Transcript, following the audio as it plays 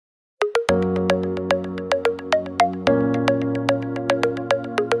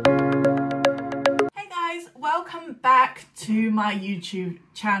to my YouTube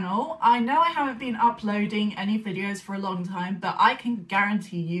channel. I know I haven't been uploading any videos for a long time, but I can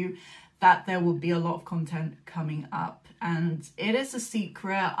guarantee you that there will be a lot of content coming up, and it is a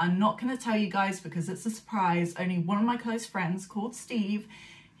secret. I'm not going to tell you guys because it's a surprise. Only one of my close friends called Steve,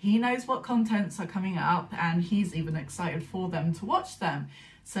 he knows what contents are coming up, and he's even excited for them to watch them.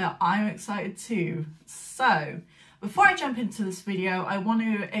 So I'm excited too. So before I jump into this video, I want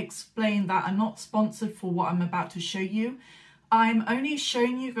to explain that I'm not sponsored for what I'm about to show you. I'm only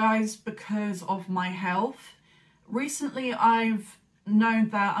showing you guys because of my health. Recently, I've known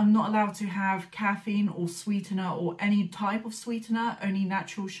that I'm not allowed to have caffeine or sweetener or any type of sweetener, only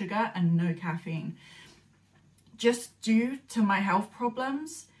natural sugar and no caffeine. Just due to my health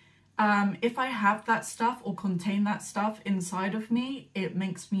problems, if I have that stuff or contain that stuff inside of me, it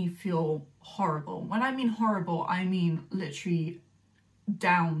makes me feel horrible. When I mean horrible, I mean literally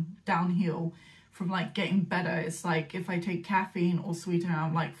downhill from like getting better. It's like if I take caffeine or sweetener,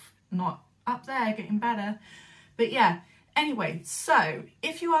 I'm like not up there getting better. But yeah, anyway, so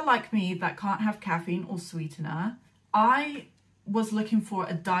if you are like me that can't have caffeine or sweetener, I was looking for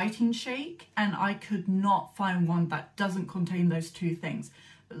a dieting shake and I could not find one that doesn't contain those two things.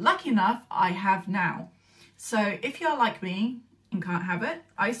 But lucky enough, I have now. So if you're like me and can't have it,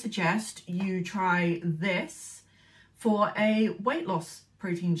 I suggest you try this for a weight loss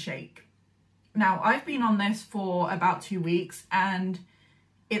protein shake. Now, I've been on this for about 2 weeks and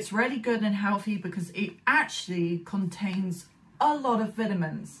it's really good and healthy because it actually contains a lot of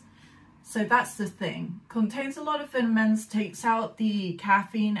vitamins. So that's the thing. Contains a lot of vitamins, takes out the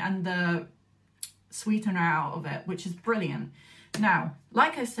caffeine and the sweetener out of it, which is brilliant. Now,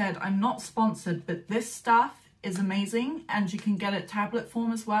 like I said, I'm not sponsored, but this stuff is amazing and you can get it tablet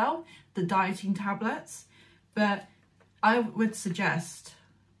form as well, the dieting tablets. But I would suggest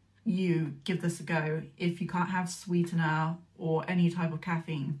you give this a go if you can't have sweetener or any type of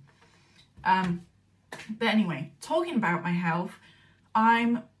caffeine. But anyway, talking about my health,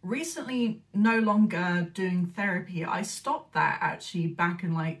 I'm recently no longer doing therapy. I stopped that actually back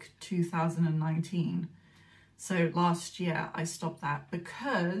in like 2019. So last year I stopped that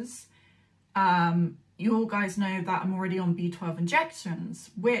because you all guys know that I'm already on B12 injections,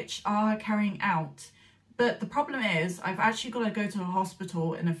 which are carrying out. But the problem is I've actually got to go to the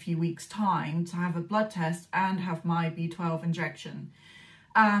hospital in a few weeks' time to have a blood test and have my B12 injection.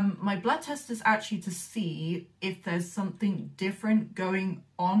 My blood test is actually to see if there's something different going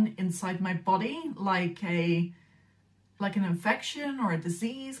on inside my body, like an infection or a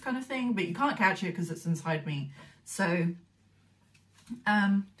disease kind of thing, but you can't catch it because it's inside me. So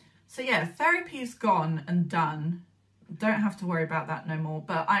yeah, therapy's gone and done. Don't have to worry about that no more,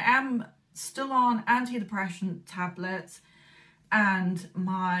 but I am still on antidepressant tablets and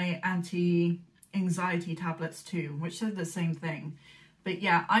my anti-anxiety tablets too, which are the same thing. But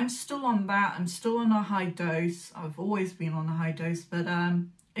yeah, I'm still on that. I'm still on a high dose. I've always been on a high dose, but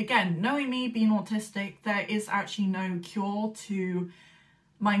again, knowing me being autistic, there is actually no cure to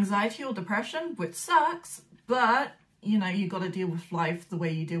my anxiety or depression, which sucks, but you know, you got to deal with life the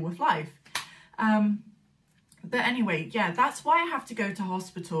way you deal with life. But anyway, yeah, that's why I have to go to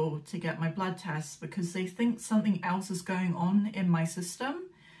hospital to get my blood tests, because they think something else is going on in my system,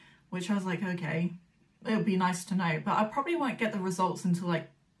 which I was like, okay, it would be nice to know, but I probably won't get the results until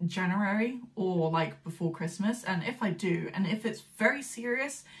like January or like before Christmas. And if I do, and if it's very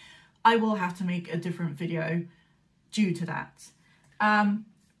serious, I will have to make a different video due to that.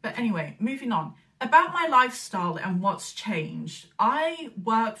 But anyway, moving on. About my lifestyle and what's changed, I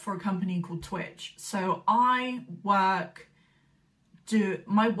work for a company called Twitch. So my work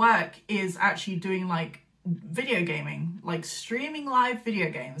is actually doing like video gaming, like streaming live video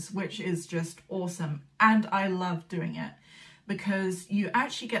games, which is just awesome. And I love doing it because you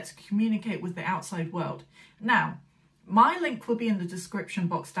actually get to communicate with the outside world. Now, my link will be in the description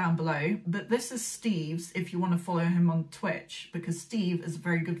box down below, but this is Steve's if you want to follow him on Twitch, because Steve is a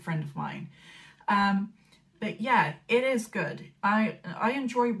very good friend of mine. But yeah, it is good. I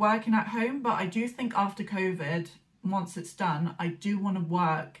enjoy working at home, but I do think after COVID, once it's done, I do want to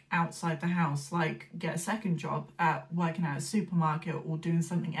work outside the house, like get a second job at working at a supermarket or doing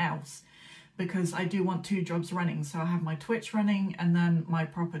something else, because I do want 2 jobs running. So I have my Twitch running and then my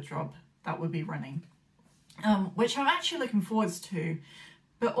proper job that would be running, which I'm actually looking forward to.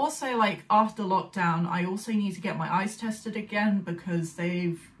 But also, like, after lockdown, I also need to get my eyes tested again because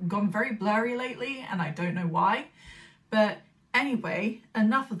they've gone very blurry lately and I don't know why. But anyway,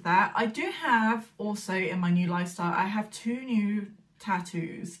 enough of that. I do have also in my new lifestyle, I have 2 new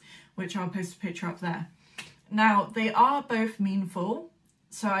tattoos, which I'll post a picture up there. Now, they are both meaningful.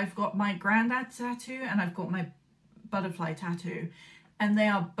 So I've got my granddad tattoo and I've got my butterfly tattoo, and they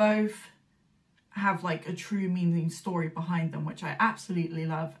are both have like a true meaning story behind them, which I absolutely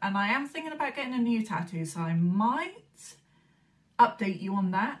love. And I am thinking about getting a new tattoo, so I might update you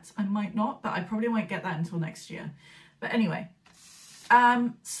on that. I might not, but I probably won't get that until next year. But anyway,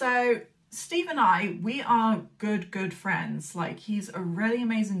 so Steve and I, we are good friends. Like, he's a really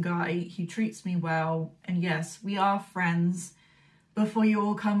amazing guy. He treats me well. And yes, we are friends. Before you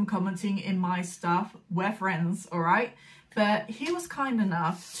all come commenting in my stuff, we're friends, all right? But he was kind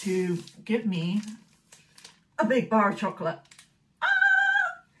enough to give me a big bar of chocolate.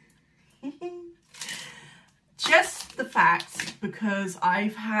 Ah! Just the fact, because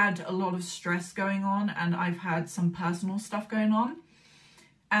I've had a lot of stress going on and I've had some personal stuff going on.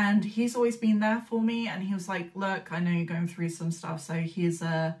 And he's always been there for me. And he was like, look, I know you're going through some stuff, so here's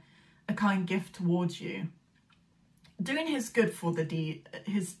a kind gift towards you. Doing his good for the deed,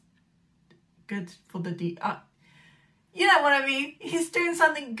 you know what I mean? He's doing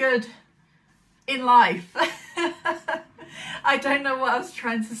something good in life. I don't know what I was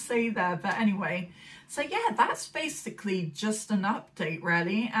trying to say there, but anyway. So yeah, that's basically just an update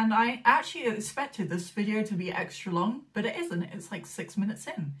really. And I actually expected this video to be extra long, but it isn't. It's like 6 minutes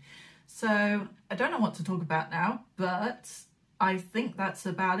in. So I don't know what to talk about now, but I think that's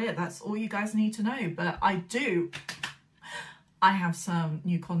about it. That's all you guys need to know. But I have some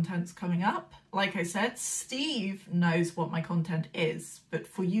new contents coming up. Like I said, Steve knows what my content is, but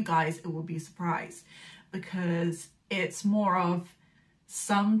for you guys, it will be a surprise because it's more of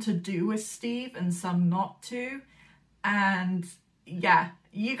some to do with Steve and some not to. And yeah,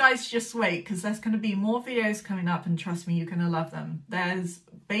 you guys just wait because there's going to be more videos coming up, and trust me, you're going to love them. There's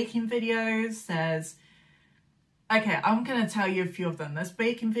baking videos, okay, I'm going to tell you a few of them. There's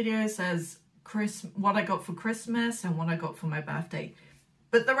baking videos, there's what I got for Christmas and what I got for my birthday.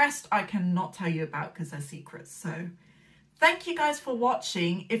 But the rest I cannot tell you about because they're secrets. So thank you guys for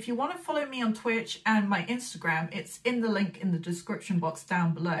watching. If you want to follow me on Twitch and my Instagram, it's in the link in the description box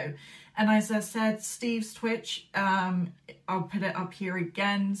down below. And as I said, Steve's Twitch, I'll put it up here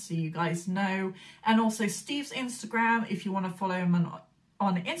again so you guys know. And also Steve's Instagram, if you want to follow him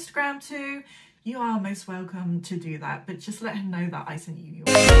on Instagram too, you are most welcome to do that. But just let him know that I sent you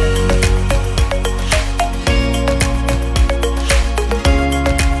your